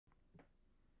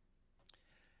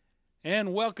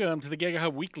And welcome to the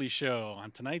GegaHub Weekly Show.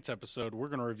 On tonight's episode, we're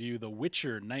going to review The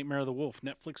Witcher, Nightmare of the Wolf,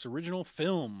 Netflix original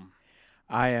film.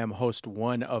 I am host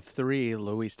 1 of 3,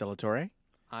 Luis Delatore.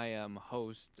 I am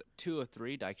host 2 of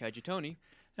 3, Daikaiji Tony.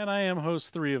 And I am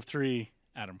host 3 of 3,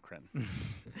 Adam Kren.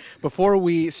 Before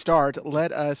we start,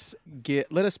 let us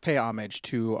pay homage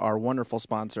to our wonderful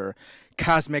sponsor,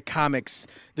 Cosmic Comics,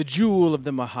 the jewel of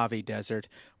the Mojave Desert,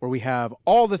 where we have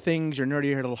all the things your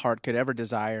nerdy little heart could ever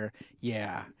desire.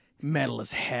 Yeah. Metal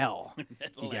as hell,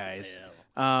 Metal you guys.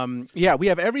 as Yeah, we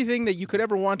have everything that you could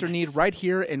ever want or need right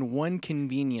here in one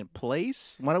convenient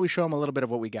place. Why don't we show them a little bit of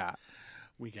what we got?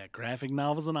 We got graphic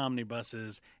novels and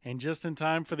omnibuses, and just in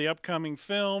time for the upcoming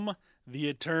film, The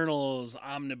Eternals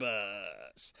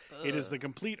Omnibus. It is the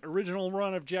complete original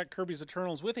run of Jack Kirby's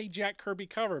Eternals with a Jack Kirby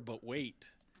cover, but wait.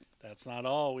 That's not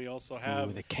all. We also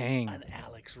have the King. An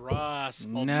Alex Ross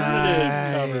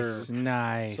alternative cover.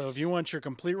 Nice. So if you want your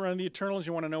complete run of the Eternals,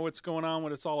 you want to know what's going on,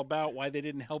 what it's all about, why they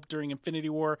didn't help during Infinity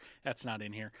War, that's not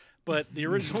in here. But the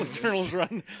original Eternals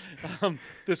run,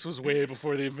 this was way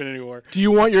before the Infinity War. Do you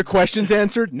want your questions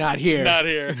answered? Not here. Not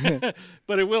here.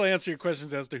 But it will answer your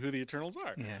questions as to who the Eternals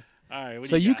are. Yeah. All right.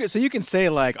 So you can say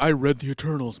like, I read the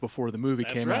Eternals before the movie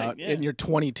came out, yeah. and you're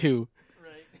 22.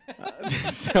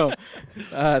 So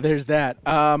there's that.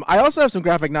 I also have some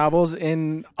graphic novels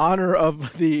in honor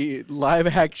of the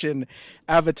live-action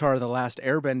Avatar: The Last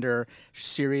Airbender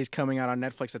series coming out on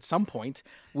Netflix at some point.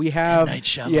 We have M. Night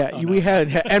Shyamalan. we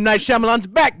had M. Night Shyamalan's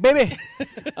back, baby.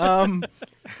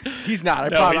 He's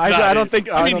not. I don't think.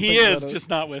 I mean, he is, just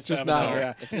not with Avatar.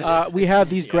 Not. Yeah. We have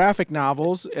these graphic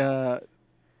novels.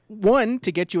 One,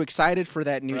 to get you excited for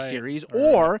that new series,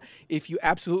 or if you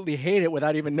absolutely hate it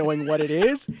without even knowing what it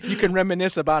is, you can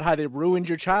reminisce about how they ruined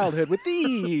your childhood with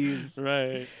these.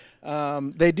 Right.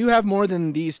 They do have more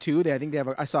than these two. I think they have.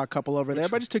 I saw a couple over there,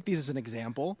 but I just took these as an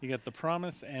example. You got The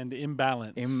Promise and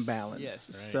Imbalance. Yes. Right.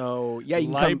 So yeah, you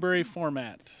can library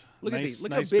format. Look at nice, these.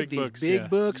 Look nice how big books, big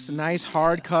books, nice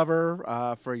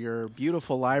hardcover for your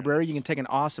beautiful library. You can take an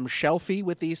awesome shelfie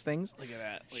with these things. Look at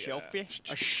that. Shellfish.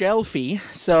 A shelfie.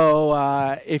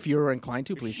 So if you're inclined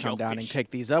to, please come down and pick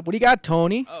these up. What do you got,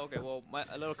 Tony? Oh, okay. Well,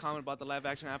 a little comment about the live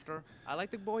action after. I like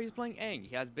the boy who's playing Aang.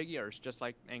 He has big ears, just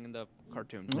like Aang in the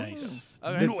cartoon. Nice.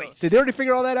 Okay, Did they already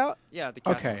figure all that out? Yeah, the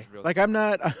cast Okay. was real. Like I'm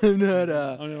not. I don't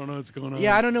know what's going on.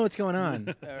 Yeah, I don't know what's going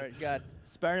on. All right, got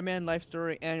Spider-Man Life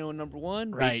Story Annual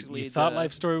 #1. Right. Basically You thought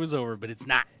Life Story was over, but it's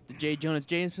not. the J. Jonah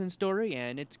Jameson story,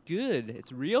 and it's good.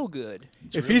 It's real good.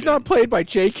 If he's not played by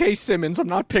J.K. Simmons, I'm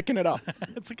not picking it up.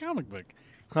 It's a comic book.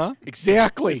 Huh?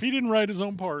 Exactly. If he didn't write his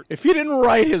own part. If he didn't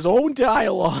write his own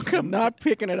dialogue, I'm not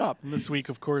picking it up. And this week,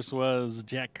 of course, was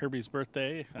Jack Kirby's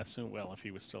birthday. I assume, well, if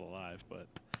he was still alive, but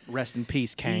Rest in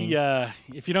peace, Kang.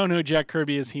 if you don't know who Jack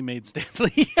Kirby is, he made Stan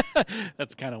Lee.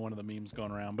 That's kind of one of the memes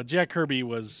going around. But Jack Kirby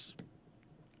was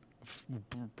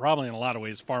probably in a lot of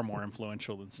ways far more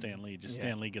influential than Stan Lee.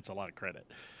 Stan Lee gets a lot of credit.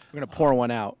 We're going to pour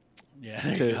one out Yeah,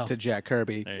 to Jack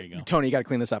Kirby. There you go. Tony, you got to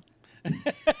clean this up.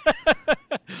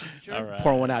 All right.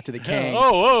 Pour one out to the Kang.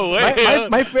 Oh, wait.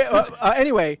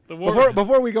 Anyway,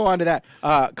 before we go on to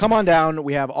that, come on down.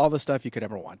 We have all the stuff you could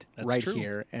ever want True.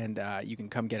 here, and you can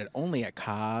come get it only at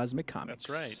Cosmic Comics.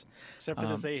 That's right. Except for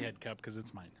this A-head cup, because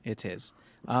it's mine. It's his.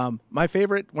 One of my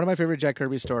favorite Jack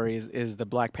Kirby stories is the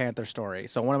Black Panther story.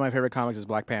 So one of my favorite comics is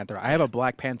Black Panther. I have a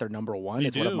Black Panther #1.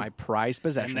 It's one of my prized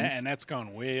possessions. And that's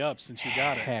gone way up since you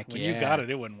got it. Heck When yeah. you got it,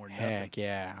 it wasn't worth nothing. Heck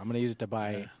yeah. I'm going to use it to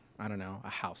buy, I don't know, a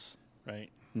house. Right.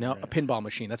 No, a pinball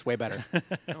machine. That's way better.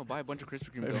 No, buy a bunch of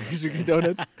Krispy Kreme donuts. Krispy Kreme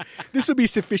donuts. This will be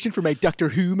sufficient for my Doctor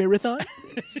Who marathon.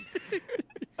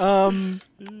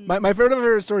 My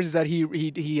favorite stories is that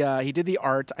he did the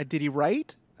art. Did he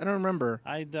write? I don't remember.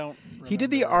 I don't remember. He did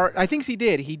the art. I think he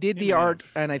did. He did the art,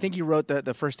 and I think he wrote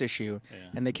the first issue. Yeah.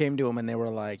 And they came to him and they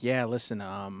were like, "Yeah, listen,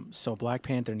 so Black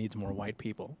Panther needs more white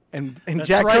people." And That's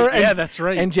Jack right. Kirby, That's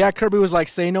right. And Jack Kirby was like,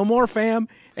 "Say no more, fam."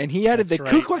 And he added That's the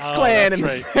right. Ku Klux Oh, Klan that's in the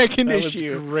right. second That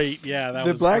issue. was great. Yeah, that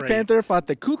The was Black great. Panther fought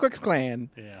the Ku Klux Klan.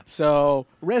 Yeah. So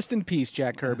rest in peace,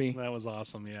 Jack Kirby. That was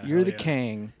awesome. Yeah. You're Hell the yeah.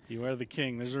 king. You are the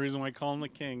king. There's a reason why I call him the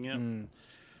king. Yeah.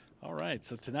 All right.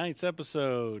 So tonight's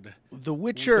episode, The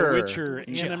Witcher. The Witcher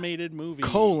animated movie.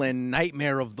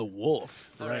 Nightmare of the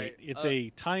Wolf. All Right. right. It's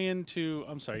a tie-in to.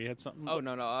 I'm sorry. You had something. Oh,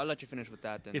 no. I'll let you finish with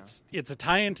that then. It's a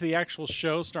tie-in to the actual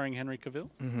show starring Henry Cavill,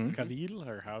 Mm-hmm. Cavill,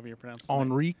 or however you pronounce his name.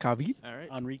 Henri Cavill. All right.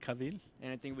 Henri Cavill.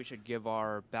 And I think we should give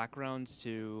our backgrounds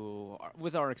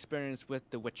with our experience with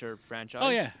the Witcher franchise. Oh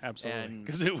yeah, absolutely. And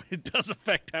Because it does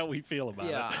affect how we feel about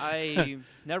yeah, it. I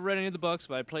never read any of the books,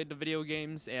 but I played the video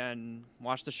games and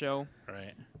watched the show.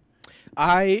 Right.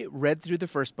 I read through the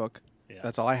first book. Yeah.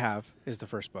 That's all I have is the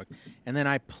first book. And then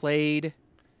I played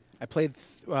I played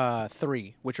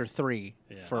Witcher 3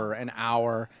 for an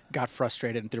hour, got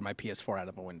frustrated, and threw my PS4 out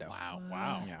of a window.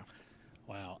 Wow. Yeah.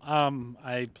 Wow.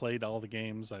 I played all the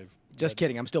games. I've Just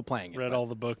kidding. I'm still playing it. read but- all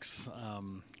the books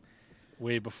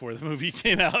way before the movie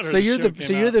came out. So you're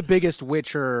the biggest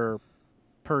Witcher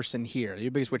person here. You're the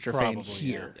biggest Witcher fan probably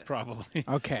here. Yeah, probably.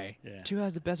 Okay. Yeah. 2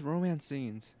 has the best romance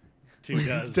scenes. 2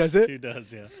 does. Does it? 2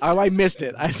 does. Yeah. Oh, I missed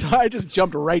it. I just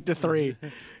jumped right to 3.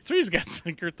 3's got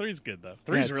sinker. 3's good though.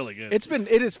 3's Yeah, really good. It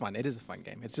is fun. It is a fun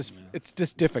game. It's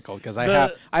just difficult because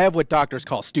I have what doctors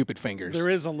call stupid fingers. There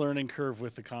is a learning curve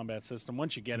with the combat system.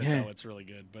 Once you get it, Yeah. though, it's really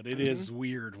good. But it is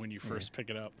weird when you first pick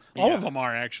it up. Yeah. All of them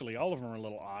are, actually. All of them are a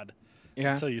little odd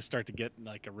Yeah. until you start to get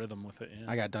like a rhythm with it. Yeah.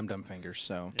 I got dumb fingers,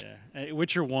 so. Yeah.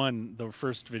 Witcher 1, the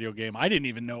first video game, I didn't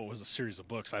even know it was a series of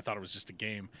books. I thought it was just a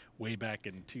game way back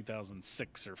in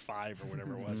 2006 or 5 or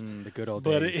whatever it was. The good old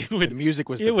But days. it would- the music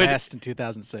was it the would- best in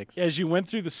 2006. As you went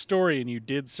through the story and you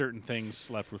did certain things,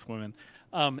 slept with women,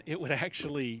 it would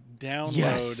actually download,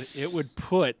 Yes. it would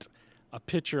put a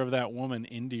picture of that woman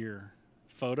into your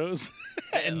photos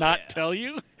and not tell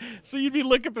you. So you'd be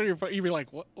looking through your phone, you'd be like,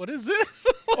 what is this?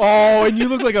 Oh, and you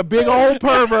look like a big old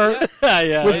pervert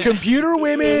yeah. with computer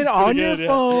women pretty on your good, yeah.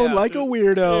 phone Yeah. like a Yeah,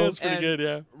 weirdo. it's pretty And good,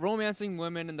 yeah. Romancing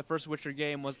women in the first Witcher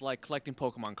game was like collecting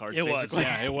Pokemon cards. It was, basically.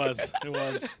 yeah, it was,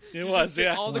 it was,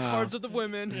 yeah. All the Wow. cards of the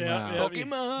women. Yeah, Wow. yeah.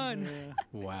 Pokemon. Yeah,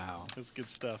 Wow. that's good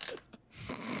stuff.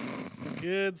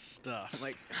 Good stuff.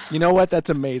 Like, You know what? That's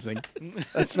amazing.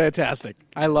 That's fantastic.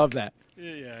 I love that.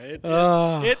 Yeah,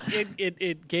 Ah.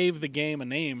 it gave the game a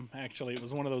name. Actually, it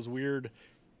was one of those weird,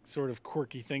 sort of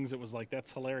quirky things. That was like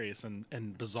that's hilarious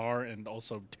and bizarre and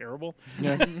also terrible,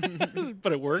 Yeah.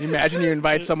 but it worked. Imagine you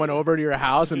invite someone over to your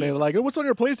house and they're like, oh, what's on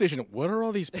your PlayStation? What are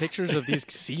all these pictures of these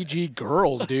CG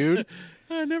girls, dude?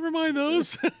 Never mind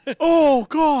those. Oh,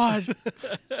 God.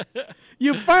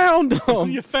 You found them.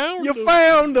 You found You them.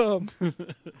 found them.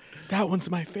 That one's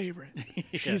my favorite.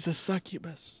 She's a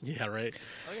succubus. Yeah, right.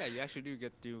 oh yeah, you actually do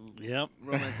get to Yep.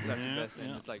 romance is Yeah, best, and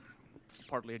yeah. it's like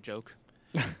partly a joke.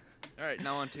 All right,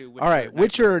 now on to Witcher. All right,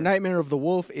 Witcher Nightmare of the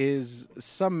Wolf is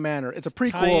some manner. It's a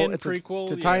prequel. tie-in It's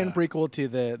prequel, a tie-in yeah. prequel to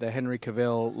the Henry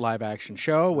Cavill live action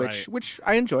show, Right. which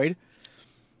I enjoyed.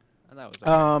 And that was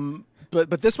okay.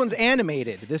 But this one's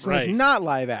animated. This one's Right. not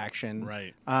live action.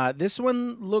 Right. This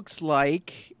one looks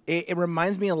like it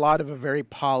reminds me a lot of a very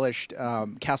polished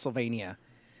Castlevania.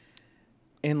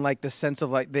 In like the sense of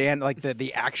like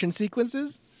the action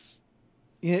sequences.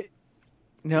 Yeah.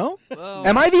 No? Well,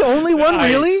 Am I the only one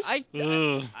really? I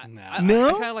Ugh, I nah.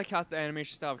 No? kind of like the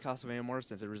animation style of Castlevania more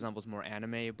since it resembles more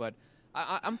anime, but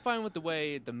I'm fine with the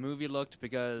way the movie looked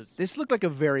because This looked like a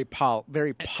very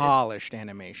polished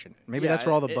animation. Maybe Yeah, that's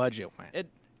where all the it- budget went.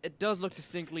 it does look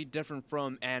distinctly different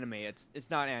from anime. It's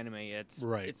not anime. It's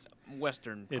Right. It's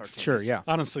Western. It- cartoons. Sure, yeah.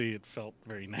 Honestly, it felt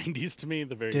very 90s to me,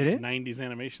 the very Did it? 90s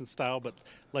animation style, but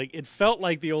like it felt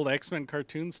like the old X-Men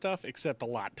cartoon stuff, except a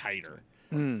lot tighter.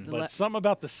 Mm. The la- But something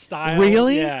about the style.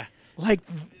 Really? Yeah. Like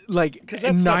 'Cause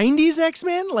that stuff- 90s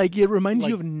X-Men? Like it reminded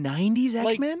you Like- of 90s Like,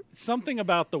 X-Men? something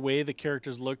about the way the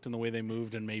characters looked and the way they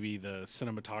moved and maybe the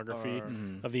cinematography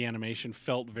Or- of the animation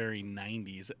felt very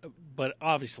 90s, but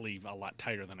obviously a lot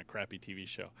tighter than a crappy TV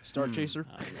show. Star Chaser.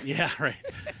 Yeah, right.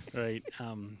 Right.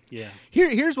 Yeah.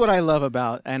 Here's what I love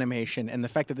about animation and the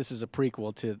fact that this is a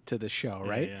prequel to the show,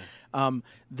 right? Yeah.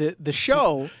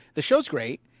 The show's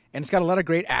great and it's got a lot of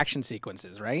great action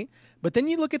sequences, right? But then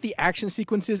you look at the action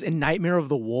sequences in Nightmare of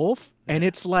the Wolf, and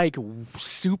it's like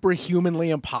superhumanly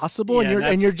impossible, Yeah,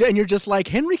 and you're just like,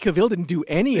 Henry Cavill didn't do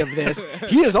any of this.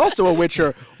 He is also a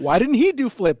Witcher. Why didn't he do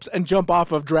flips and jump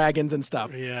off of dragons and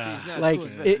stuff? Yeah. He's not as Like cool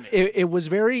as it, Batman. it was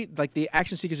very like the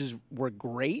action sequences were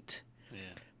great, Yeah.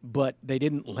 but they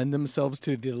didn't lend themselves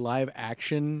to the live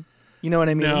action. You know what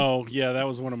I mean? No, yeah, that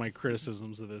was one of my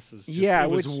criticisms of this. Is just, Yeah, it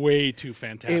was which- way too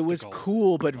fantastical. It was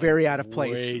cool, but very out of Way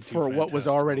place too for what was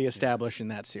fantastical, already yeah. established in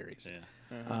that series.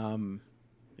 Yeah.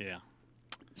 Yeah.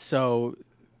 So,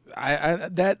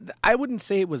 I wouldn't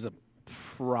say it was a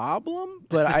problem,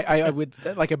 but I would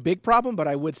like a big problem. But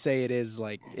I would say it is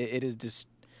like it is just.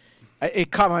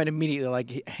 It caught my mind immediately.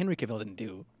 Like Henry Cavill didn't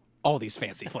do all these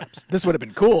fancy flips. This would have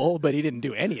been cool, but he didn't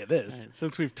do any of this. All right,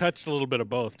 since we've touched a little bit of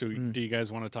both, do you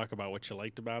guys want to talk about what you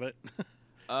liked about it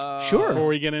Sure. before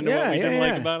we get into Yeah, what we didn't yeah,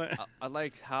 like yeah. about it? I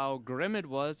liked how grim it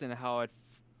was and how it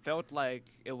felt like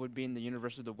it would be in the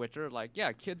universe of The Witcher. Like,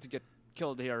 yeah, kids get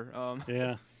killed here.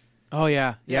 Yeah, Oh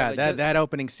yeah, Yeah, like that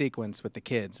opening sequence with the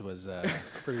kids was.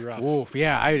 pretty rough. Oof,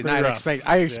 yeah, I did Pretty not rough. expect.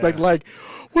 I expect Yeah. like,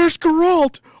 where's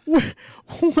Geralt?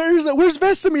 Where's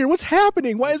Vesemir? What's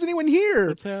happening? Why isn't anyone here?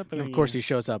 What's happening? And of course, he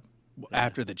shows up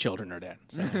after the children are dead.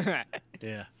 So.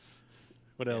 Yeah.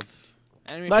 What else?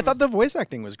 animation I thought was- the voice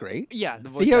acting was great. yeah, the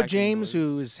voice Theo acting James, was-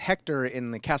 who's Hector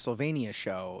in the Castlevania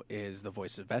show, is the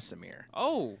voice of Vesemir.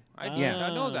 Oh, I did Yeah.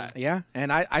 not know that. Yeah,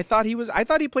 and I thought he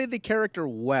played the character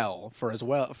well for as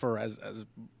well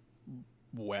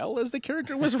as the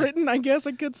character was written. I guess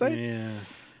I could say.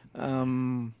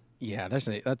 Yeah. Yeah,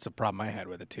 that's a problem I had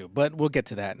with it too, but we'll get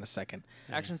to that in a second.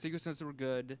 Action sequences were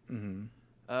good. Hmm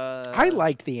Uh, I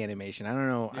liked the animation. I don't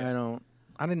know. yeah.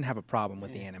 I didn't have a problem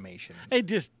with the animation. It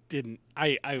just didn't.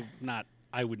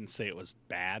 I wouldn't say it was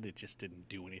bad. It just didn't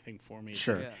do anything for me.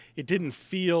 Sure. Yeah. It didn't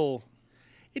feel.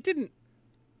 It didn't.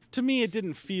 To me, it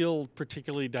didn't feel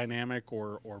particularly dynamic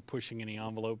or pushing any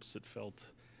envelopes. It felt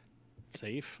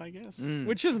safe, I guess,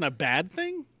 which isn't a bad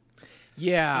thing.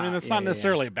 Yeah, I mean, that's not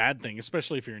necessarily a bad thing,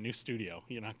 especially if you're a new studio.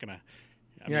 You're not gonna.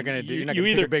 You're not gonna you take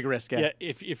either a big risk. Yeah,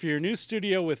 if you're a new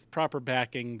studio with proper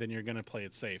backing, then you're going to play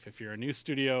it safe. If you're a new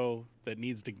studio that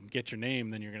needs to get your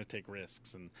name, then you're going to take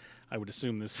risks. And I would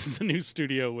assume this is a new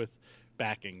studio with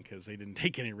backing because they didn't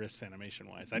take any risks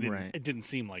animation-wise. Right. It didn't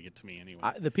seem like it to me anyway.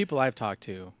 The people I've talked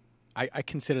to, I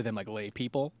consider them like lay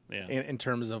people Yeah. in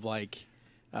terms of like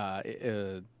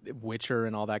Witcher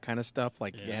and all that kind of stuff,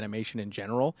 like Yeah. animation in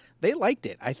general. They liked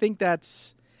it. I think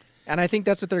that's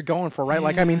what they're going for, right?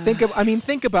 Like, I mean,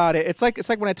 think about it. It's like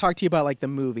when I talk to you about like the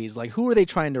movies. Like, who are they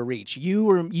trying to reach?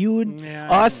 You and Yeah,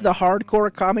 us, the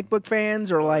hardcore comic book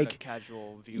fans, or the like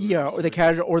casual viewers. yeah, or the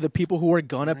casual, or the people who are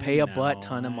gonna pay a butt No,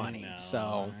 ton of I money. know,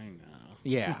 So I know.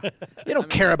 yeah, they don't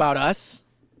care about us.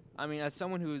 I mean, as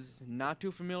someone who's not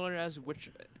too familiar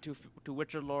to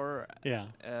Witcher lore, Yeah.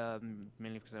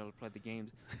 mainly because I played the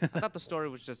games, I thought the story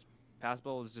was just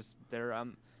passable. It was just there.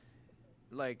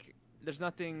 Like, there's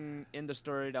nothing in the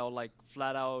story that will like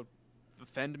flat out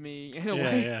offend me in a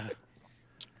way. Yeah.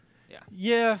 Yeah.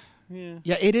 Yeah. Yeah.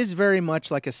 Yeah, it is very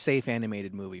much like a safe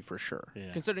animated movie for sure.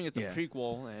 Yeah. Considering it's a Yeah.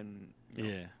 prequel and you know,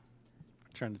 Yeah.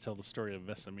 Trying to tell the story of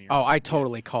Vesemir. Oh, I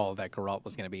totally called that Geralt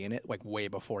was going to be in it, like way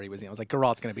before he was in it. I was like,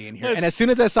 Geralt's going to be in here. And That's as soon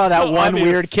as I saw that so one obvious.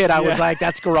 weird kid, I was Yeah. like,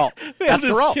 that's Geralt. They have That's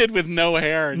this Geralt. kid with no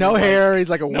hair. And No he's like- hair. He's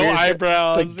like a no weird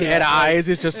eyebrows. It's like dead yeah, eyes.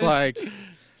 It's just like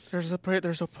there's a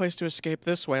place to escape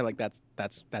this way. Like that's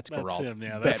Geralt. him,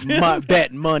 yeah, bet, that's him.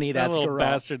 bet money. That That's little Geralt.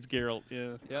 bastard's Geralt.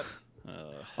 Yeah. Yep.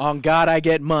 On God, I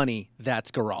get money.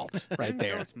 That's Geralt right Didn't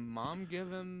there. Geralt's mom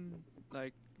give him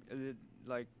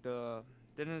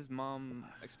didn't his mom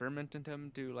experiment into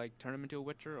him to like turn him into a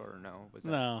Witcher or no? Was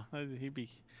that No, he'd be.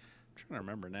 I'm trying to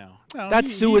remember now. No, That's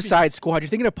he'd be- Suicide Squad. You're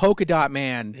thinking of Polka Dot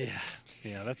Man.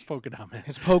 Yeah, that's Polka Dot Man.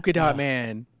 It's Polka Dot No.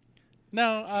 Man.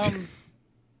 No,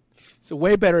 It's a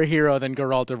way better hero than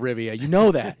Geralt of Rivia. You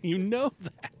know that. you know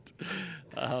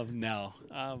that. No,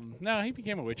 he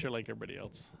became a Witcher like everybody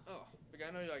else. Oh, like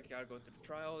I know you like gotta go through the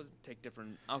trials, take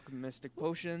different alchemistic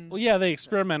potions. Well, yeah, they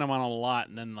experiment him on a lot,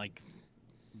 and then like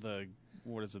the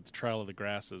the Trial of the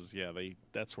Grasses? Yeah,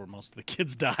 that's where most of the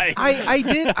kids die. I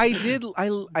did. Because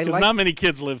liked, not many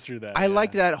kids live through that. I yeah.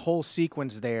 liked that whole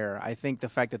sequence there. I think the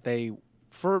fact that I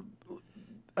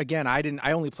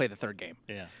only played the third game.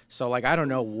 Yeah. So like I don't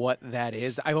know what that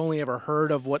is. I've only ever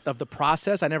heard of the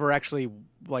process. I never actually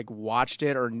like watched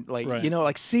it or like Right.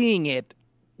 like seeing it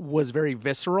was very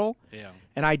visceral, Yeah.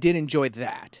 and I did enjoy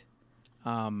that.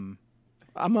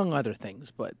 Among other things,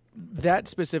 but that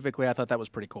specifically, I thought that was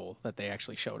pretty cool that they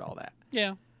actually showed all that.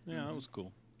 Yeah. Yeah, that was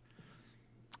cool.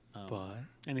 But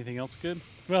Anything else good?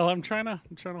 Well, I'm trying to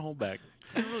hold back.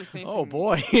 I can't really say anything. oh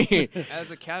boy,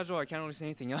 As a casual, I can't really say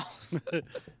anything else.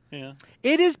 Yeah.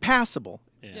 it is passable.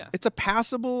 Yeah. It's a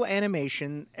passable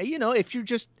animation. If you're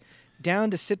just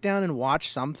down to sit down and watch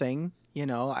something,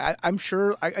 I'm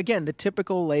sure. Again, the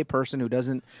typical layperson who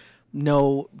doesn't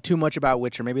know too much about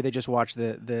Witcher, maybe they just watch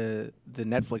the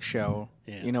Netflix show.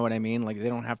 Yeah. You know what I mean? Like they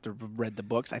don't have to read the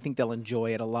books. I think they'll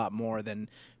enjoy it a lot more than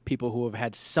people who have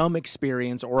had some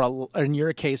experience, or in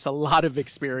your case, a lot of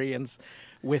experience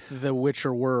with the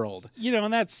Witcher world.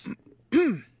 And that's,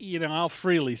 I'll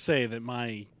freely say that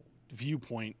my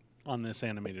viewpoint on this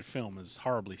animated film is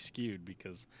horribly skewed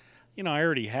because, I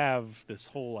already have this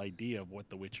whole idea of what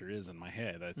The Witcher is in my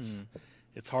head.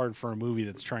 It's hard for a movie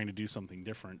that's trying to do something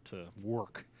different to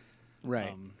work.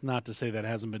 Right. Not to say that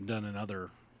hasn't been done in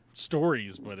other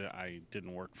stories, but it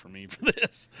didn't work for me for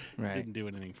this. Right. It didn't do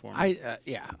anything for me.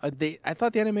 I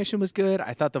thought the animation was good.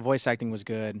 I thought the voice acting was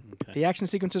good. Okay. The action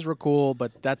sequences were cool,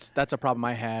 but that's a problem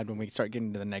I had when we start getting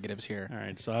into the negatives here. All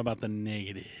right, so how about the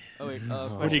negative? Oh wait,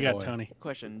 What do you got, boy. Tony?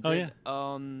 question.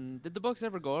 Oh, Did the books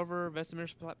ever go over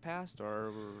Vesemir's past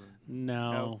or?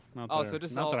 No, not that, Oh, so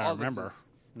this is not all, that I all this remember. is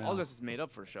No. all this is made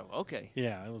up for show. Okay.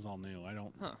 Yeah, it was all new. I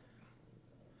don't. Huh.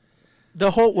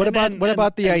 The whole what And about then- what and-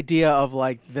 about the and- idea of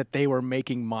like that they were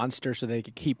making monsters so they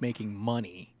could keep making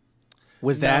money?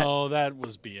 Was that? No, that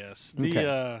was BS.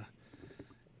 Okay.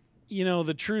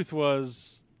 The truth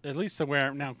was, at least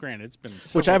where now, granted, it's been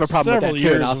Which I have a problem with that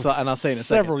too, and years, I'll say in a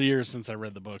several second. years since I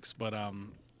read the books, but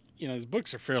these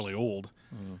books are fairly old.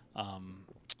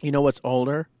 You know what's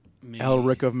older? Maybe,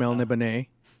 Elric of Melniboné.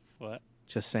 what?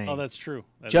 Just saying. Oh, that's true.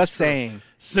 That Just is true. saying.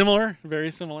 Similar,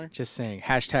 very similar. Just saying.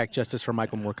 Hashtag justice for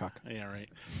Michael Moorcock. Yeah, right.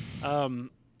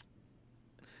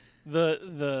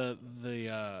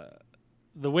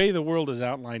 The way the world is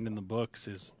outlined in the books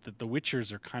is that the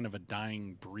Witchers are kind of a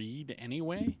dying breed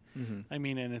anyway. Mm-hmm. I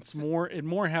mean, and it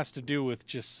more has to do with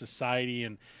just society.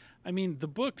 And I mean, the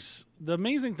books, the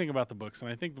amazing thing about the books,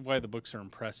 and I think why the books are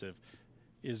impressive,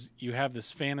 is you have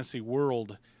this fantasy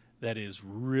world that is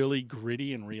really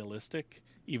gritty and realistic,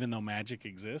 even though magic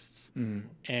exists. Mm-hmm.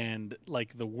 And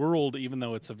like the world, even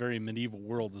though it's a very medieval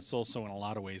world, it's also in a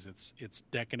lot of ways it's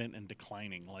decadent and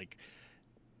declining. Like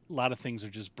a lot of things are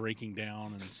just breaking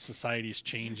down and society's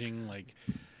changing. Like,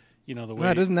 the way.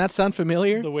 Wow, doesn't that sound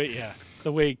familiar?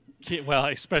 Well,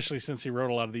 especially since he wrote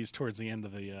a lot of these towards the end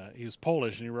of the. He was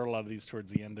Polish, and he wrote a lot of these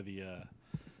towards the end of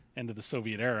the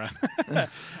Soviet era.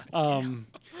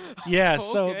 Yeah,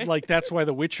 so Okay. like that's why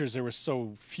the Witchers, there were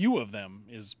so few of them,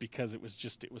 is because it was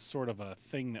sort of a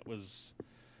thing that was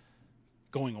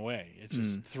going away. It's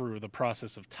just through the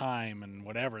process of time and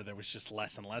whatever, there was just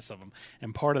less and less of them.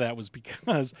 And part of that was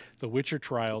because the Witcher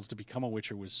trials to become a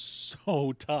Witcher was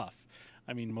so tough.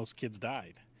 I mean, most kids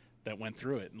died that went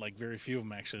through it. And like very few of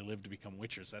them actually lived to become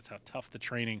Witchers. That's how tough the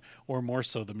training, or more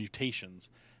so the mutations,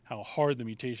 how hard the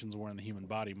mutations were in the human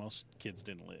body. Most kids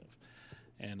didn't live.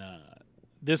 And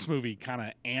this movie kind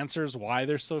of answers why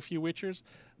there's so few Witchers,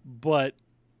 but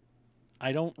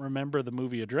I don't remember the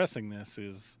movie addressing this.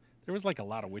 There was like a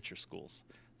lot of Witcher schools.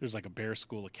 There's like a bear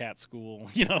school, a cat school,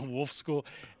 wolf school.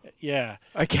 Yeah.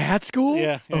 A cat school?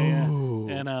 Yeah. Oh.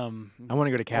 And I want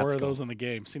to go to cat or are school. those in the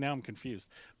game? See, now I'm confused.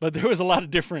 But there was a lot of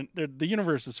different. The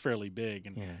universe is fairly big,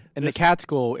 and Yeah. In the cat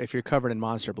school, if you're covered in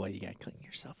monster blood, you got to clean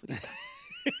yourself with your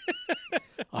tongue.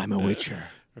 I'm a Witcher.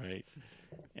 right.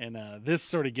 And this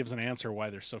sort of gives an answer why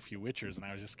there's so few Witchers, and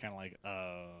I was just kind of like,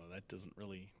 that doesn't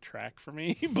really track for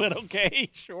me, but okay,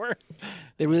 sure.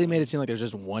 They really made it seem like there's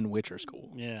just one Witcher school.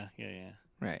 Yeah.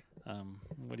 Right.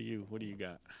 What do you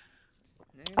got?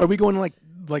 Are we going like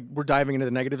we're diving into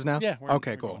the negatives now? Yeah.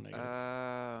 Okay, we're cool. going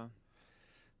negative.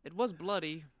 It was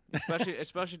bloody,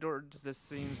 especially towards the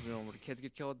scenes where the kids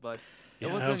get killed. But Yeah, it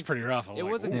that was wasn't. pretty rough. It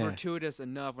wasn't Yeah. gratuitous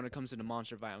enough when it comes to the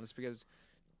monster violence, because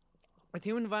with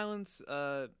human violence,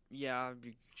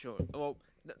 you show. Well,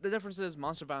 the difference is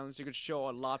monster violence you could show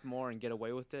a lot more and get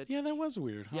away with it. Yeah, that was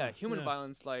weird. Huh? Yeah, human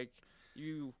violence, like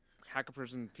you hack a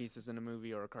person to pieces in a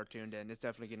movie or a cartoon, then it's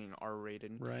definitely getting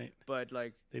R-rated. Right. But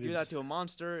like They do did that to a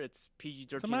monster, it's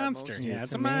PG-13. It's a monster. At most. Yeah,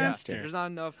 it's a to me, yeah. monster. There's not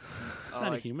enough. It's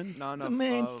not a human. Not It's a enough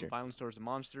monster. violence towards the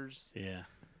monsters. Yeah.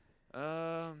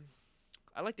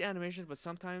 I like the animation, but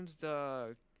sometimes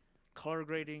the color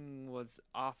grading was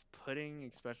off-putting,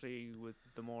 especially with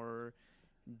the more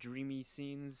dreamy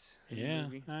scenes in the Yeah.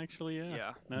 movie. Actually, yeah.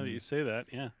 Yeah. Now that you say that,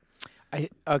 yeah.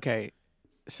 Okay.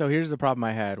 So here's the problem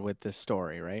I had with this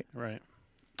story, right? Right.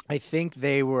 I think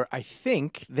they were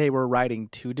writing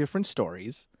two different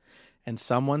stories, and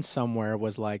someone somewhere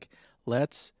was like,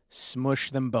 let's smush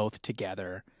them both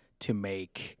together to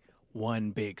make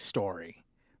one big story,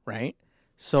 right?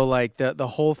 So like the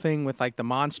whole thing with like the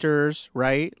monsters,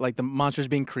 right? Like the monsters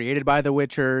being created by the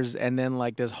Witchers, and then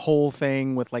like this whole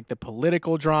thing with like the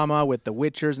political drama with the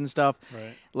Witchers and stuff.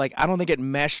 Right. Like I don't think it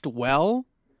meshed well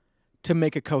to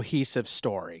make a cohesive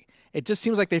story. It just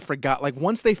seems like they forgot. Like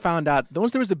once they found out,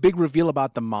 once there was a big reveal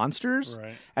about the monsters,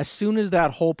 Right. as soon as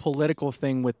that whole political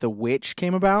thing with the witch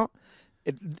came about,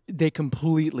 they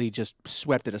completely just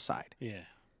swept it aside, Yeah.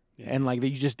 Yeah. and like you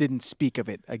just didn't speak of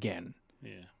it again,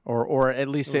 Yeah. or at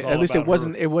least It was all it about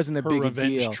wasn't a Her big revenge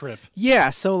deal. trip. Yeah,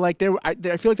 so like I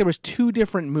feel like there was two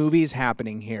different movies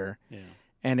happening here, Yeah.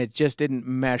 and it just didn't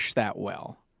mesh that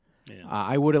well. Yeah.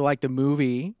 I would have liked a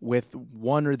movie with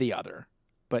one or the other,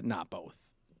 but not both.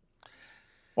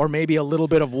 Or maybe a little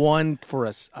bit of one for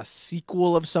a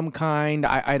sequel of some kind.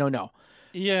 I don't know.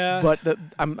 Yeah. But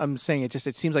I'm saying it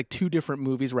seems like two different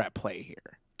movies were at play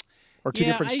here. Or two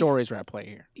Yeah, different stories were at play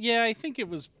here. Yeah, I think it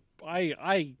was.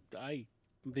 I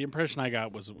the impression I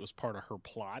got was it was part of her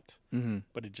plot, Mm-hmm.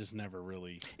 but it just never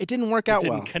really. It didn't work out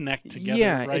didn't well. connect together.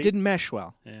 Yeah, right? it didn't mesh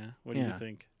well. Yeah. What do you Yeah.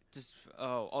 think? Just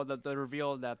the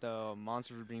reveal that the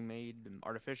monsters were being made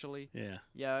artificially. Yeah.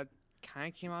 Yeah, it kind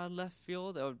of came out of left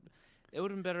field. It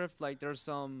would have been better if like there's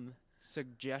some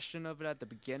suggestion of it at the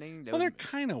beginning. Well, there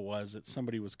kind of was that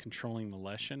somebody was controlling the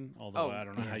Leshen, although Oh, I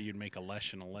don't know yeah. how you'd make a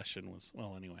Leshen. A Leshen was,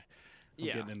 well, anyway.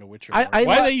 Yeah. getting into Witcher. I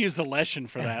Why li- they used a Leshen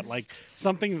for that? Like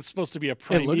something that's supposed to be a looks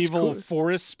primeval cool.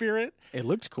 forest spirit. It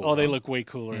looked cool. Oh, they though. look way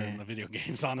cooler Yeah. in the video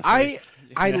games. Honestly,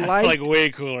 I Yeah, like like way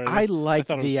cooler. I I liked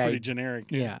thought it was the pretty idea. generic.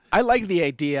 Yeah, I like the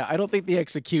idea. I don't think the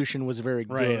execution was very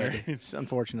Right, good, right.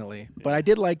 unfortunately. But I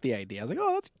did like the idea. I was like,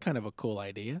 oh, that's kind of a cool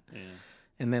idea. Yeah.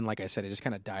 And then, like I said, it just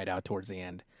kind of died out towards the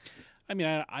end. I mean,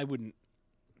 I wouldn't,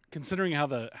 considering how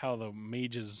the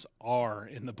mages are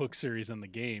in the book series and the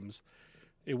games,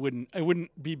 it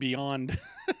wouldn't be beyond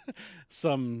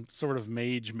some sort of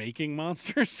mage making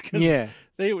monsters. 'Cause Yeah.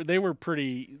 they were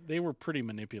pretty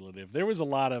manipulative. There was a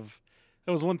lot of,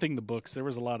 that was one thing. The books, there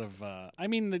was a lot of. I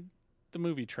mean, the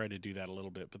movie tried to do that a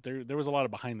little bit, but there was a lot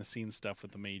of behind the scenes stuff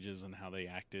with the mages and how they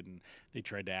acted, and they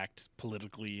tried to act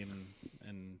politically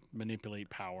and manipulate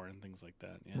power and things like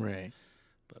that. Yeah. Right.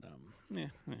 But yeah.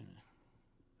 I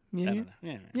Yeah. don't know.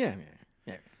 Yeah.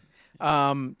 Yeah.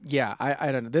 Yeah.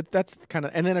 I don't know. That's kind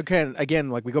of, and then again,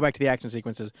 like we go back to the action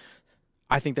sequences.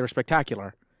 I think they were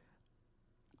spectacular.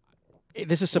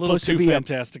 This is A little supposed to too be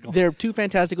fantastical. they're too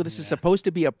fantastical. This is Yeah. supposed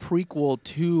to be a prequel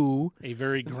to A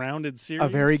very grounded series. a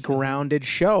very grounded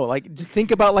show. Like just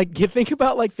think about like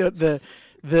the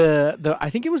I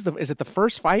think it was is it the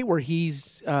first fight where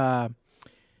he's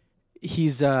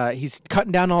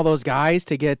cutting down all those guys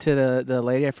to get to the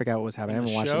lady. I forgot what was happening. I In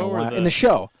the haven't watched it in show a or while. the- In the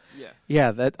show. Yeah.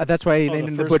 Yeah, that's why they Oh, named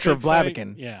him the first Butcher of big fight?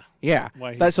 Blaviken. Yeah. Yeah.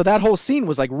 Why So that whole scene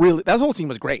was like really, that whole scene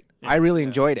was great. I really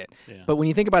enjoyed it. Yeah. But when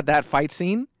you think about that fight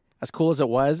scene, as cool as it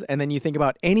was, and then you think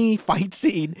about any fight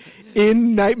scene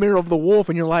in Nightmare of the Wolf,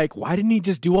 and you're like, why didn't he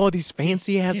just do all these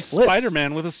fancy ass He's flips?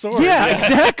 Spider-Man with a sword. Yeah,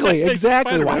 exactly. He's Why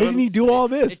Spider-Man didn't he with a do all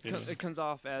this? It comes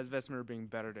off as Vesmer being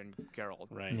better than Geralt.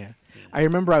 Right. Yeah. I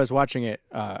remember I was watching it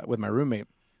with my roommate,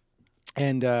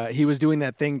 and he was doing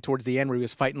that thing towards the end where he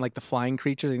was fighting like the flying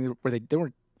creatures. And were they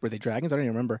dragons? I don't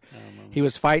even remember. He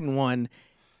was fighting one,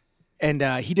 and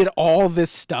he did all this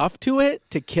stuff to it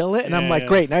to kill it. And I'm Yeah, like, yeah.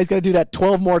 great. Now he's gonna do that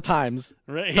 12 more times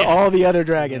Right. to all the other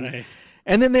dragons. Right.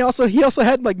 And then he also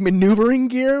had like maneuvering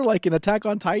gear, like in Attack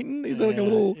on Titan. He's like a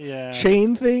little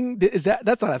chain thing. That's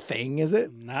not a thing, is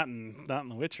it? Not in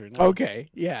The Witcher. No. Okay,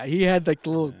 yeah, he had like the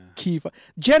little key.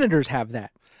 Janitors have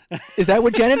that. Is that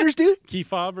what janitors do? Key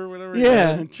fob or whatever.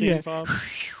 Yeah, Chain yeah. fob.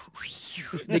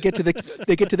 They get to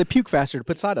the puke faster to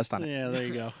put sawdust on it. Yeah, there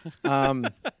you go.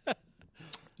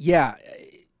 Yeah,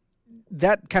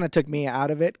 that kind of took me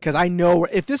out of it because I know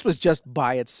if this was just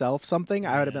by itself something,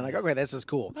 I would have been like, okay, this is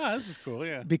cool. Oh, this is cool.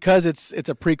 Yeah. Because it's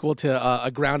a prequel to a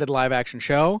grounded live action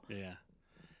show. Yeah.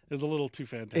 It was a little too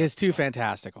fantastic. It's too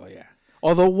fantastical, yeah.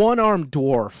 Although one-armed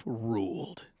dwarf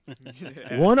ruled.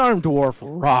 One-armed dwarf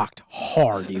rocked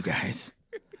hard, you guys.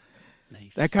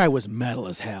 Nice. That guy was metal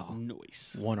as hell.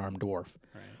 Nice. One-armed dwarf.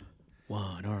 Right.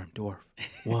 One-armed dwarf.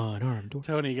 One-armed dwarf.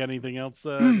 Tony, you got anything else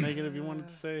negative you wanted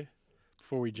to say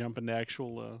before we jump into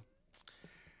actual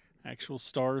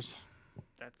stars?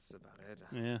 That's about it.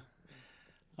 Yeah.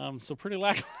 So pretty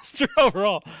lackluster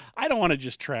overall. I don't want to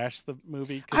just trash the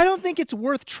movie. I don't think it's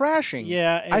worth trashing.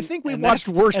 Yeah, I think we've and watched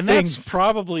that's- worse and things. That's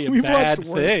probably a We've bad watched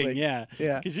worse thing. things. Yeah,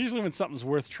 Yeah. Because usually when something's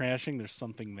worth trashing, there's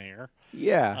something there.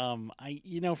 Yeah.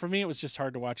 For me, it was just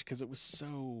hard to watch because it was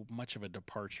so much of a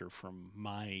departure from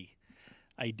my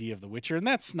idea of The Witcher, and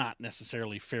that's not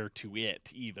necessarily fair to it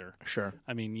either. Sure.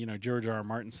 I mean, George R. R.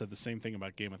 Martin said the same thing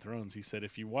about Game of Thrones. He said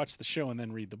if you watch the show and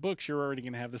then read the books, you're already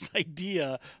going to have this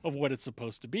idea of what it's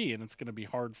supposed to be, and it's going to be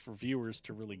hard for viewers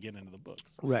to really get into the books.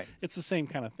 Right. It's the same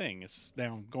kind of thing. It's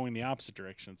now going the opposite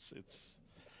direction. It's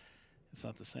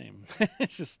not the same.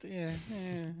 It's just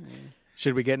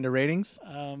Should we get into ratings?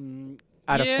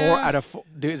 Out yeah. of four,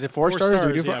 is it four Four stars? Do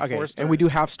we do stars, yeah, okay. 4 And we stars. do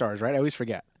half stars, right? I always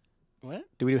forget. What?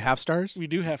 Do we do half stars? We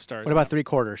do have stars. What about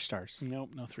 3/4 stars? Nope,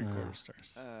 no 3/4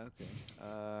 stars. Okay.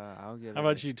 I'll give. How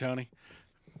about you, Tony?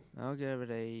 I'll give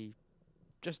it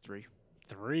just 3.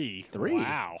 3. Three.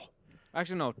 Wow.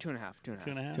 Actually, no, 2.5. 2.5.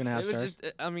 2.5. 2.5 It was stars.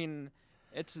 just. I mean,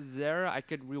 it's there. I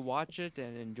could rewatch it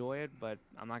and enjoy it, but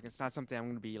it's not something I'm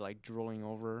gonna be like drooling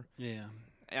over. Yeah.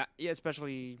 Yeah,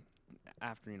 especially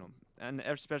after and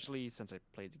especially since I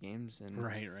played the games and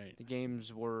Right. the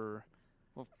games were.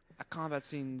 Combat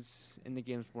scenes in the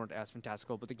games weren't as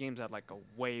fantastical, but the games had like a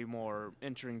way more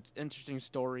interesting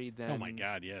story than. Oh my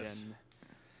God, yes. than-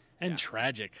 And Yeah.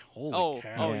 tragic. Holy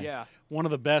cow. Yeah. One of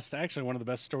the best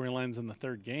storylines in the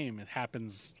third game. It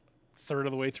happens third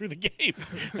of the way through the game,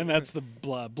 and that's the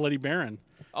Bloody Baron.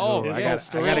 Oh, His I whole gotta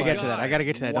story. get to God. that. I gotta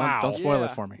get to that. Wow. Don't spoil it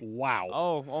Yeah. for me. Wow.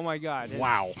 Oh my God!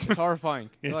 Wow. It's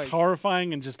horrifying. It's Like,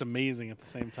 horrifying and just amazing at the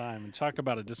same time. And talk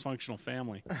about a dysfunctional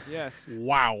family. Yes.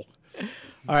 Wow.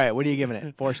 All right, what are you giving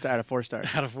it? 4 out of 4 stars.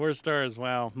 Out of 4 stars,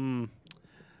 wow.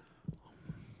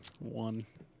 1.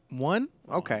 1?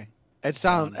 Okay. It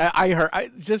sounds. I heard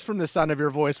just from the sound of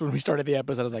your voice when we started the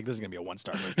episode. I was like, "This is gonna be a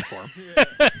 1-star movie for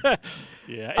him."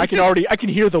 Yeah, I can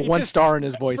hear the 1 star in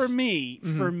his voice. For me,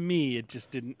 it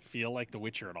just didn't feel like The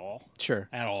Witcher at all. Sure,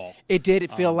 at all. It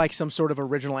did feel like some sort of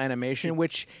original animation,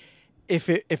 which,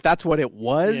 if that's what it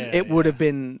was, it would have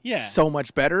been so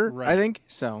much better. Right. I think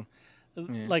so.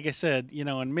 Like I said,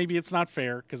 and maybe it's not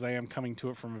fair because I am coming to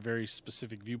it from a very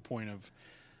specific viewpoint of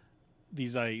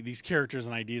these characters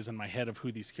and ideas in my head of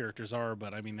who these characters are,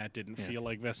 but I mean that didn't feel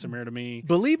like Vesemir to me.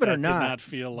 Believe it or did not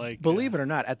feel like. Believe it or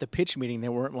not, at the pitch meeting they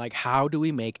weren't like, "How do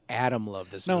we make Adam love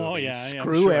this movie? Oh, yeah,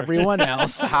 Screw sure. everyone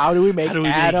else. How do we make Adam?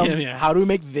 Make him, How do we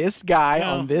make this guy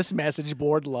on this message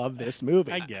board love this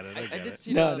movie?" I get it. I did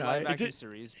see the live action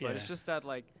series, but yeah. it's just that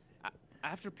like.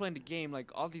 After playing the game,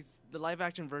 like the live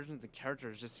action versions of the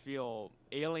characters just feel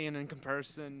alien in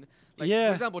comparison. Like,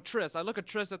 for example, Triss. I look at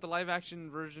Triss at the live action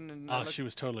version, and she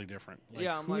was totally different. Like,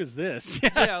 I'm who like, is this?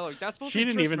 Yeah, like that's supposed she to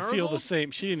be didn't Triss even Marigold? feel the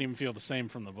same. She didn't even feel the same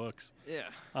from the books. Yeah.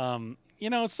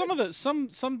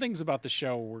 Some things about the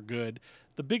show were good.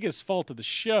 The biggest fault of the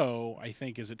show, I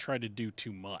think, is it tried to do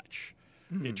too much.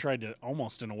 It tried to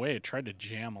almost, in a way,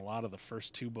 jam a lot of the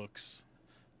first 2 books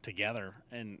together,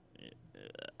 and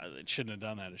it shouldn't have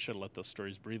done that. It should have let those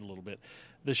stories breathe a little bit.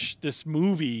 This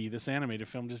movie, this animated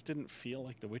film, just didn't feel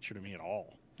like The Witcher to me at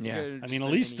all. Yeah, I mean, at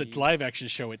least the live action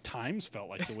show at times felt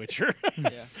like The Witcher.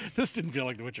 This didn't feel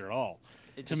like The Witcher at all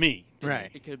to me. Right?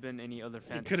 It could have been any other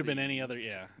fantasy. It could have been any other,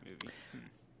 movie.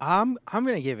 I'm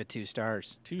gonna give it 2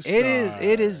 stars. 2 stars.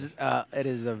 It is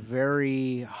a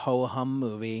very ho hum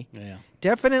movie. Yeah.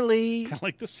 Definitely. Kind of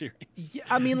like the series. Yeah,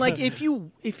 I mean, like if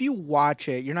you watch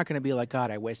it, you're not gonna be like,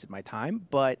 God, I wasted my time.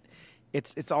 But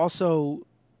it's also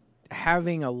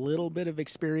having a little bit of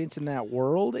experience in that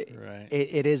world. Right.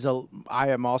 It is I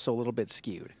am also a little bit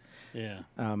skewed. Yeah.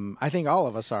 I think all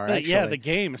of us are. Actually. Yeah, the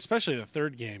game, especially the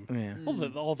third game. Yeah.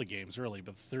 All the games really,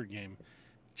 but the third game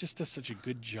just does such a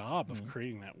good job of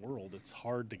creating that world. It's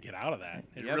hard to get out of that.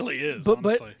 It really is.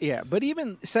 Honestly. But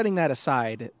even setting that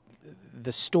aside,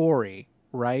 the story,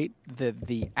 right?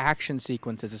 The action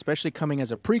sequences, especially coming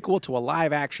as a prequel to a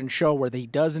live action show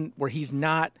where he's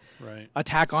not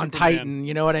Attack on Titan.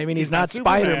 You know what I mean? He's not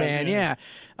Spider-Man. Yeah.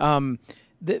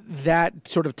 That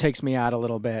sort of takes me out a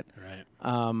little bit.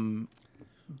 Right.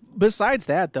 Besides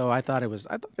that, though, I thought it was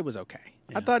okay.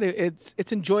 Yeah. I thought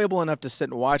it's enjoyable enough to sit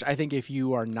and watch. I think if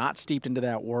you are not steeped into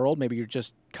that world, maybe you're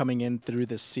just coming in through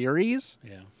the series.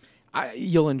 Yeah,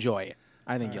 you'll enjoy it.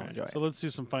 I think you'll enjoy it. So let's do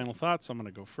some final thoughts. I'm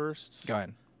going to go first. Go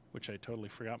ahead. Which I totally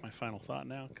forgot my final thought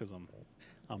now because I'm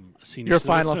a senior. Your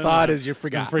citizen. final thought is you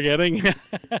forgot. I'm forgetting. You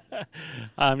got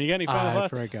any final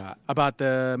thoughts? I forgot about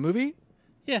the movie.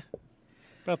 Yeah,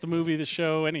 about the movie, the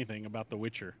show, anything about The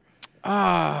Witcher.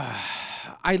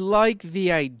 I like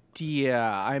the idea.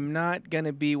 I'm not going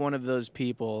to be one of those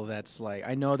people that's like,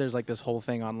 I know there's like this whole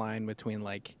thing online between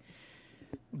like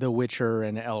The Witcher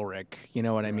and Elric. You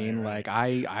know what I mean? Right.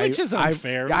 Like which is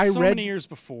unfair. Many years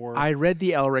before. I read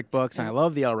the Elric books and I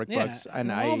love the Elric books. And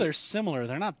while they're similar,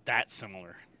 they're not that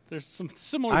similar. There's some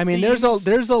similar I mean, themes.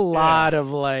 there's a lot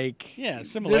of like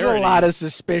similarities. There's a lot of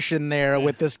suspicion there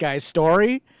with this guy's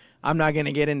story. I'm not going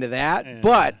to get into that,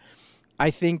 but I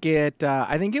think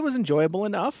it was enjoyable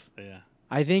enough. Yeah.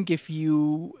 I think if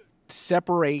you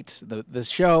separate the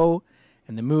show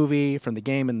and the movie from the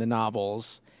game and the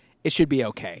novels, it should be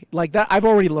okay. Like that, I've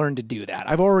already learned to do that.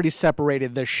 I've already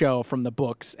separated the show from the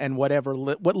books and what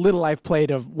little I've played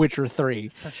of Witcher 3.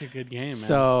 It's such a good game, man.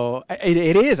 So it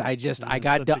is. I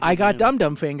got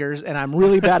dum fingers, and I'm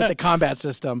really bad at the combat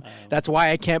system. That's why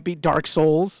I can't beat Dark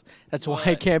Souls. That's why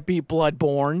I can't beat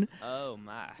Bloodborne. Oh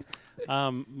my.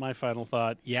 My final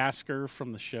thought: Jaskier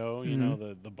from the show. You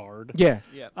know the bard. Yeah.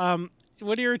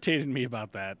 What irritated me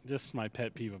about that, just my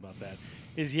pet peeve about that,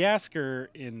 is Jaskier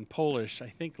in Polish, I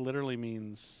think literally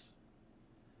means,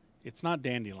 it's not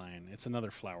dandelion, it's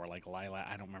another flower, like lilac,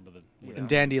 I don't remember the... And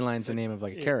dandelion's the name of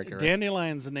like a character, right?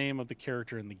 Dandelion's the name of the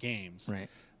character in the games. Right.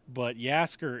 But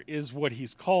Jaskier is what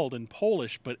he's called in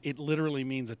Polish, but it literally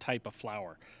means a type of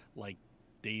flower, like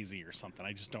daisy or something.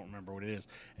 I just don't remember what it is.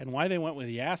 And why they went with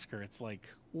Jaskier, it's like,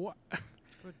 what...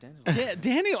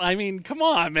 Dandelion. I mean, come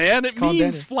on, man! It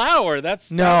means flower. That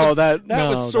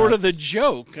was sort of the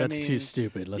joke. That's too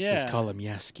stupid. Let's just call him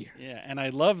Jaskier. Yeah, and I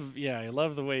love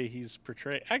the way he's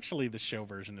portrayed. Actually, the show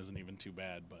version isn't even too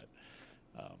bad, but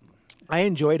I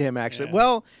enjoyed him actually. Yeah.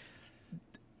 Well,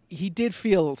 he did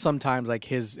feel sometimes like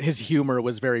his humor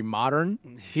was very modern.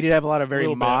 He did have a lot of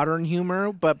very modern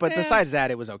humor, but besides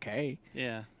that, it was okay.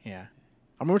 Yeah.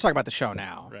 I mean, we're talking about the show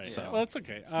now. Right. So Well, that's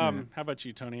okay. How about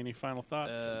you, Tony? Any final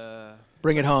thoughts?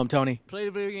 bring it home, Tony. Play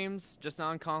the video games just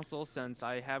on console since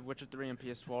I have Witcher 3 and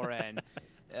PS4 and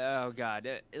oh god,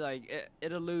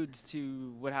 it alludes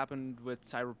to what happened with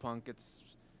Cyberpunk. It's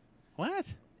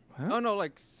What? Huh? oh no,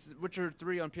 like Witcher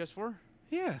 3 on PS4.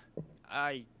 Yeah.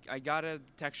 I got it.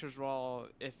 Textures were all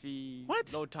iffy.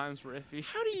 What? Load times were iffy.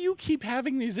 How do you keep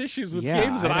having these issues with Yeah,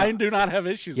 games that I I don't- do not have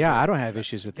issues Yeah, with? I don't have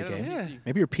issues with the Get it on game. PC.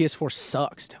 Maybe your PS4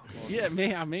 sucks, Tony. Yeah,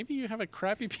 maybe you have a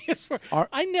crappy PS4. Are-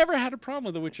 I never had a problem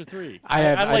with The Witcher 3. I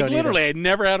have- I like don't either. literally, I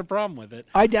never had a problem with it.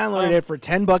 I downloaded it for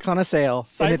 $10 on a sale,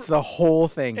 and it's the whole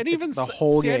thing. And It's even the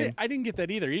whole see, game. I didn't get that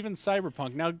either. Even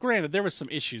Cyberpunk. Now, granted, there was some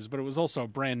issues, but it was also a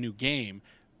brand new game.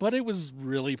 But it was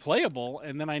really playable.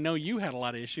 And then I know you had a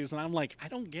lot of issues, and I'm like, I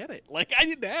don't get it. Like, I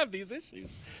didn't have these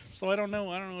issues, so I don't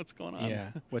know. I don't know what's going on. Yeah,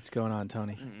 what's going on,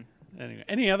 Tony? Anyway,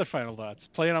 any other final thoughts?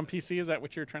 Play it on PC. Is that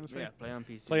what you're trying to say? Yeah, play on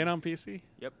PC. Play it on PC.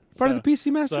 Yep. Part of the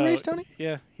PC Master so- Race, Tony?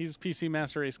 Yeah, he's PC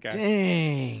Master Race guy.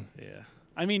 Dang. Yeah.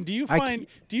 I mean, do you I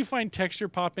find texture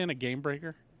pop in a game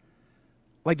breaker?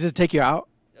 Like, does it take you out?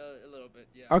 A little bit.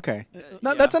 Yeah. Okay.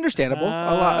 No, yeah. that's understandable. A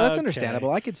lot. That's Okay.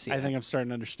 understandable. I could see I that. think I'm starting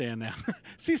to understand now.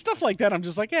 See, stuff like that, I'm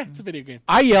just like, yeah, it's a video game.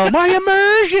 I yell, my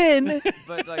immersion!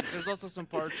 But like, there's also some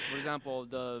parts. For example,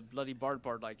 the bloody Bard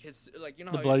part, like his, like you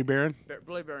know The how Bloody Baron?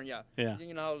 Bloody Baron, yeah. Yeah.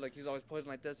 You know how like he's always posing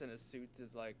like this, and his suit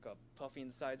is like puffy in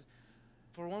the sides.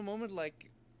 For one moment,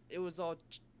 like it was all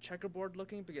checkerboard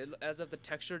looking, because as if the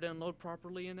texture didn't load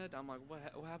properly in it. I'm like, what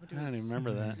happened to I don't his even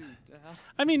remember that. suit? The hell?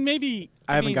 I mean, maybe...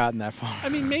 I haven't mean, gotten that far. I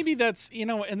mean, maybe that's,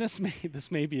 and this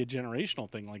may be a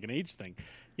generational thing, like an age thing.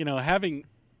 Having...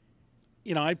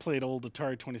 I played old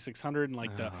Atari 2600 and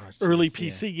like the Oh, early jeez,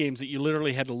 PC games that you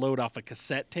literally had to load off a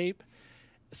cassette tape.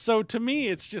 So to me,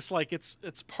 it's just like it's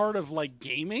part of like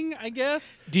gaming, I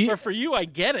guess. But for you, I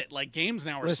get it. Like games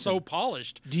now are so Listen,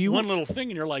 polished. do you- one little thing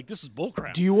and you're like, this is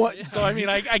bullcrap. Do you want... So I mean,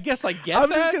 I guess I get. I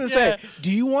was just that. going to Yeah. say,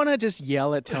 do you want to just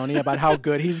yell at Tony about how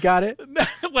good he's got it?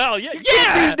 Well, yeah,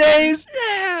 These days,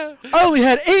 yeah. I only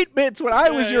had 8 bits when I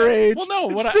was Yeah, your yeah. age. Well, no,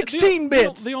 what I- 16 the-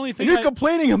 bits. the only thing and you're I-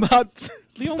 complaining about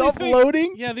The only stuff thing-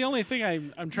 loading? Yeah, the only thing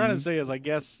I'm trying to say is I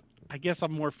guess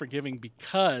I'm more forgiving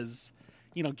because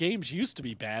games used to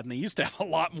be bad and they used to have a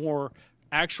lot more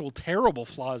actual terrible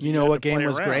flaws. You know had what to play game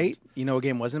was around. great? You know what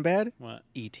game wasn't bad? What?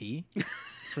 E.T.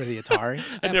 for the Atari.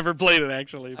 I never played it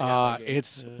actually.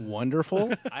 It's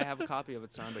wonderful. I have a copy of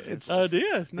it signed. It's- Oh, do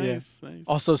you? Nice, nice.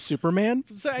 Also, Superman.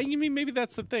 So you mean maybe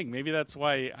that's the thing? Maybe that's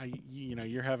why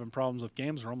you're having problems with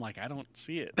games where I'm like, I don't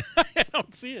see it. I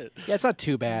don't see it. Yeah, it's not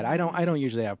too bad. I don't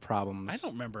usually have problems. I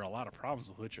don't remember a lot of problems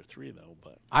with Witcher 3 though,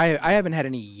 but I haven't had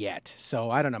any yet,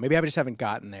 so I don't know. Maybe I just haven't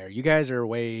gotten there. You guys are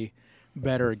way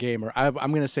better gamer. I'm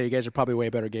going to say you guys are probably way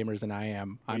better gamers than I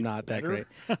am. I'm not that better?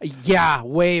 great. Yeah,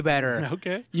 way better.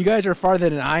 okay. You guys are farther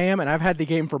than I am, and I've had the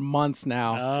game for months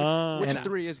now. Witcher and-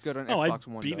 3 is good on Oh, Xbox I've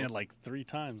One. beaten though. it like 3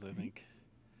 times, I think.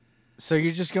 So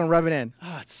you're just going to rub it in.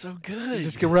 Oh, it's so good. You're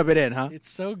just going to rub it in, huh? It's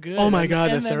so good. Oh my And-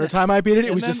 god, the and then third time I beat it, it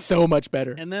and was then- just so much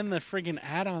better. And then the friggin'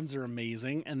 add-ons are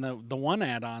amazing, and the one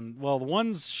add-on, well, the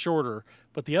one's shorter,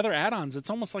 but the other add-ons, it's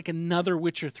almost like another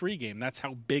Witcher 3 game. That's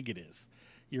how big it is.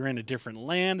 You're in a different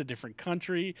land, a different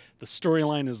country. The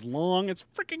storyline is long. It's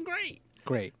freaking great.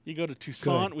 Great. You go to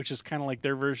Toussaint, which is kind of like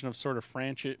their version of sort of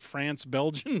France,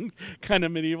 Belgian kind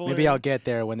of medieval. Maybe area. I'll get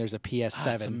there when there's a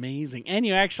PS7. It's amazing, and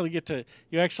you actually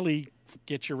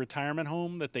get your retirement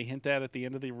home that they hint at the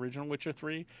end of the original Witcher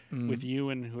 3 with you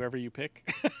and whoever you pick.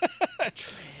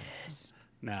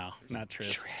 No, not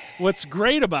Triss. What's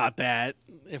great about that,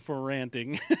 if we're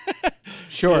ranting,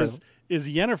 Sure. is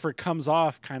Yennefer comes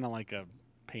off kind of like a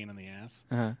pain in the ass,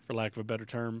 Uh-huh. for lack of a better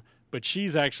term, but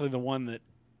she's actually the one that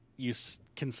you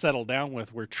can settle down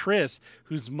with, where Triss,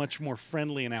 who's much more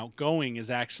friendly and outgoing, is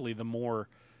actually the more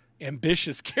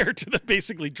ambitious character that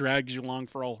basically drags you along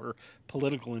for all her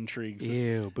political intrigues.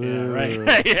 Ew, boo. Yeah,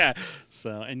 right. yeah.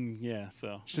 So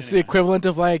It's just the equivalent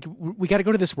of like, we got to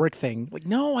go to this work thing. Like,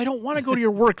 no, I don't want to go to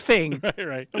your work thing. right. I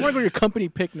want to go to your company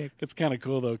picnic. It's kind of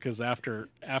cool though, because after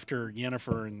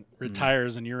Yennefer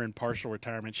retires and you're in partial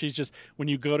retirement, she's just, when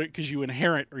you go to, because you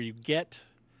inherit or you get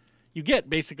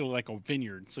basically like a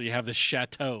vineyard, so you have this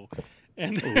chateau.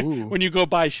 And Ooh. when you go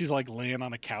by, she's like laying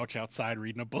on a couch outside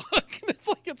reading a book. And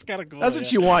it's kind of cool. That's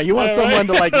what you want. You want Yeah, someone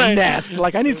to like right. nest.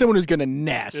 Like, I need someone who's going to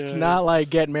nest, Yeah. not like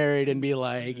get married and be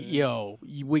like, yo,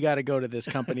 we got to go to this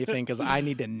company thing because I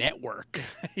need to network.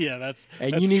 Yeah, that's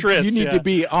And that's you need Triss, to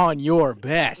be on your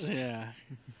best. Yeah.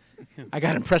 I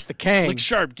got to impress the king. Look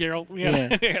sharp, Geralt. We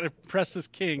gotta, we gotta press this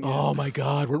king. Oh my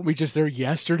God, weren't we just there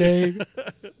yesterday?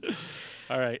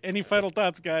 All right. Any final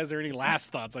thoughts, guys, or any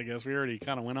last thoughts? I guess we already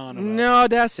kind of went on. About. No,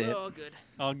 that's it. Oh, good.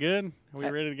 All good. Are we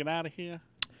ready to get out of here?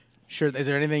 Sure. Is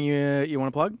there anything you want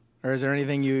to plug, or is there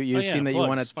anything you've seen that you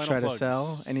want to try to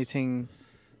sell? Anything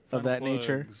of that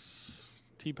nature?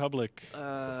 T-Public,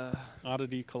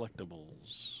 Oddity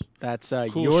Collectibles. That's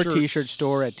Cool your shirts. T-shirt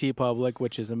store at T-Public,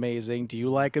 which is amazing. Do you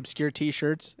like obscure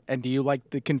T-shirts? And do you like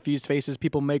the confused faces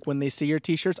people make when they see your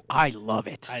T-shirts? I love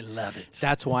it. I love it.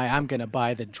 That's why I'm going to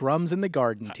buy the Drums in the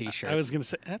Garden T-shirt. I was going to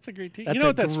say, that's a great T-shirt. That's You know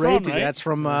what that's great from, T-shirt. right? That's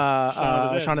from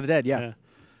Shaun of the Dead, yeah.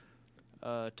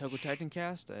 Togo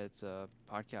Titancast. It's a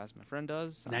podcast my friend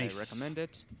does. Nice. I recommend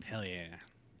it. Hell yeah.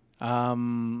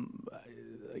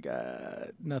 I got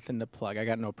nothing to plug. I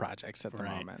got no projects at the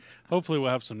Right. moment. Hopefully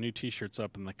we'll have some new T-shirts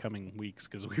up in the coming weeks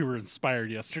because we were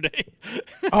inspired yesterday.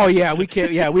 Oh yeah,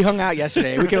 we hung out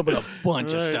yesterday. We came up with a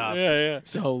bunch of Right. stuff. Yeah.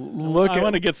 So look. I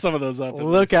want to get some of those up. at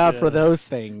Look least, out yeah. for those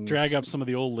things. Drag up some of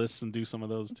the old lists and do some of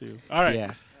those too. All right.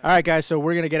 Yeah. All right, guys. So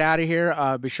we're gonna get out of here.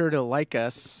 Be sure to like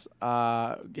us.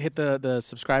 Hit the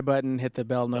subscribe button. Hit the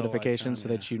bell notification icon, so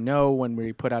that you know when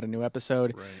we put out a new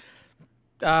episode.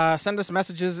 Right. Send us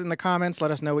messages in the comments.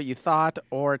 Let us know what you thought,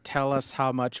 or tell us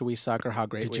how much we suck or how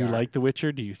great Did we you are. like The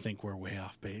Witcher? Do you think we're way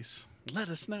off base? Let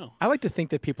us know. I like to think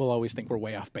that people always think we're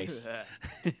way off base.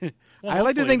 Well, I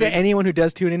like to hopefully think that they- anyone who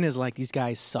does tune in is like, these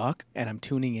guys suck, and I'm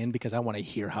tuning in because I want to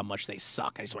hear how much they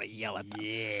suck. I just want to yell at them.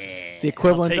 Yeah. It's the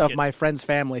equivalent take of it. my friend's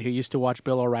family who used to watch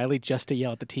Bill O'Reilly just to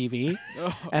yell at the TV.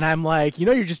 Oh. And I'm like,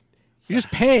 you're just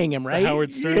paying him, the right?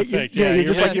 Howard Stern You're- effect. You're, Yeah, you're your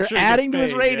just like man you're sure gets adding to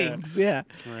his paid, ratings. Yeah.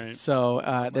 Right.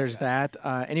 So there's that.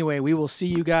 Anyway, we will see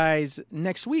you guys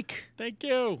next week. Thank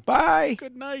you. Bye.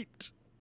 Good night.